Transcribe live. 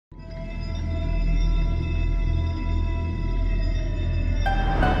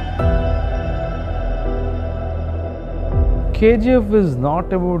K.G.F is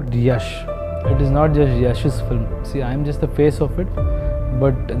not about Yash. It is not just Yash's film. See, I am just the face of it,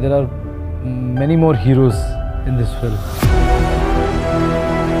 but there are many more heroes in this film.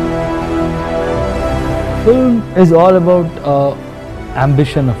 Film is all about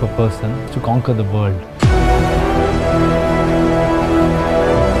ambition of a person to conquer the world.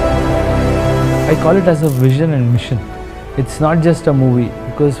 I call it as a vision and mission. It's not just a movie,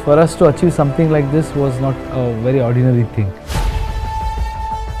 because for us to achieve something like this was not a very ordinary thing.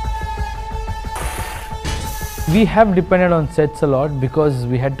 We have depended on sets a lot because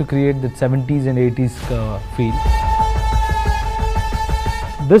we had to create that 70s and 80s feel.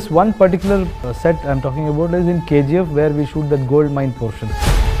 This one particular set I'm talking about is in K.G.F, where we shoot that gold mine portion.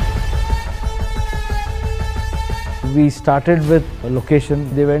 We started with a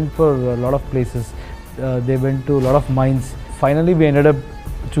location. They went for a lot of places. They went to a lot of mines. Finally, we ended up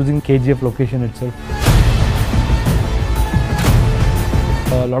choosing K.G.F location itself.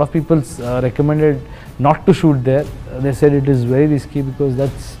 A lot of people recommended not to shoot there. They said it is very risky because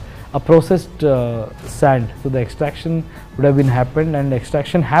that's a processed sand. So the extraction would have been happened, and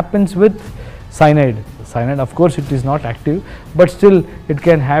extraction happens with cyanide. Cyanide, of course, it is not active, but still it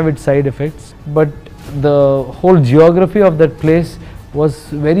can have its side effects. But the whole geography of that place was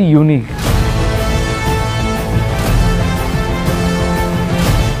very unique.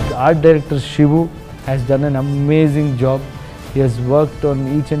 The art director Shivu has done an amazing job. He has worked on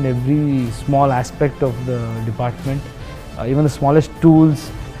each and every small aspect of the department, even the smallest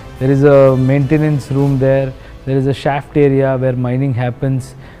tools. There is a maintenance room there. There is a shaft area where mining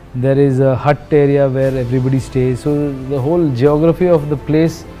happens. There is a hut area where everybody stays. So the whole geography of the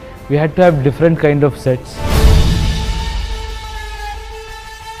place, we had to have different kind of sets.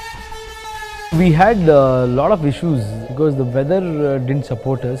 We had a lot of issues because the weather didn't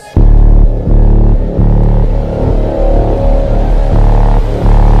support us.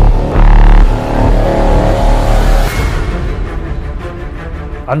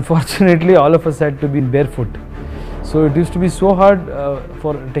 Unfortunately, all of us had to be barefoot. So it used to be so hard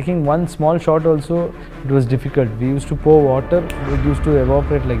for taking one small shot also, it was difficult. We used to pour water, it used to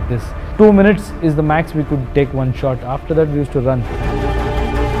evaporate like this. 2 minutes is the max we could take one shot. After that, we used to run.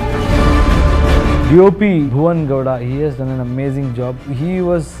 DOP Bhuvan Gowda, he has done an amazing job. He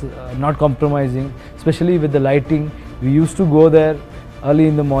was not compromising, especially with the lighting. We used to go there early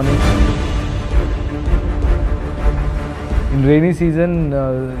in the morning. In rainy season,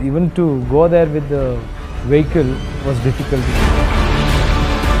 even to go there with the vehicle was difficult.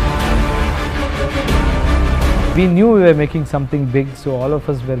 We knew we were making something big, so all of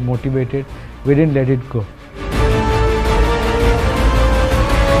us were motivated. We didn't let it go.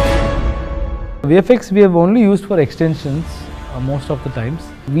 VFX we have only used for extensions most of the times.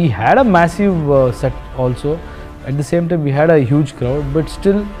 We had a massive set also. At the same time, we had a huge crowd, but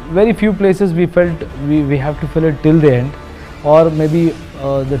still very few places we felt we have to fill it till the end. Or maybe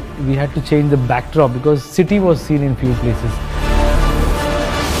that we had to change the backdrop because city was seen in few places.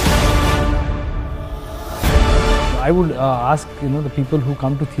 I would ask the people who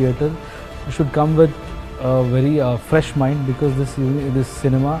come to theatre should come with a very fresh mind, because this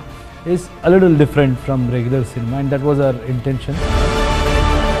cinema is a little different from regular cinema, and that was our intention.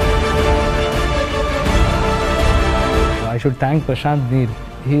 I should thank Prashanth Neel.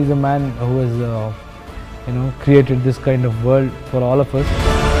 He is a man who has created this kind of world for all of us.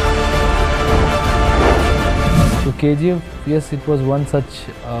 So K.G.F, yes, it was one such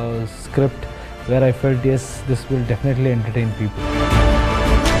script where I felt, yes, this will definitely entertain people.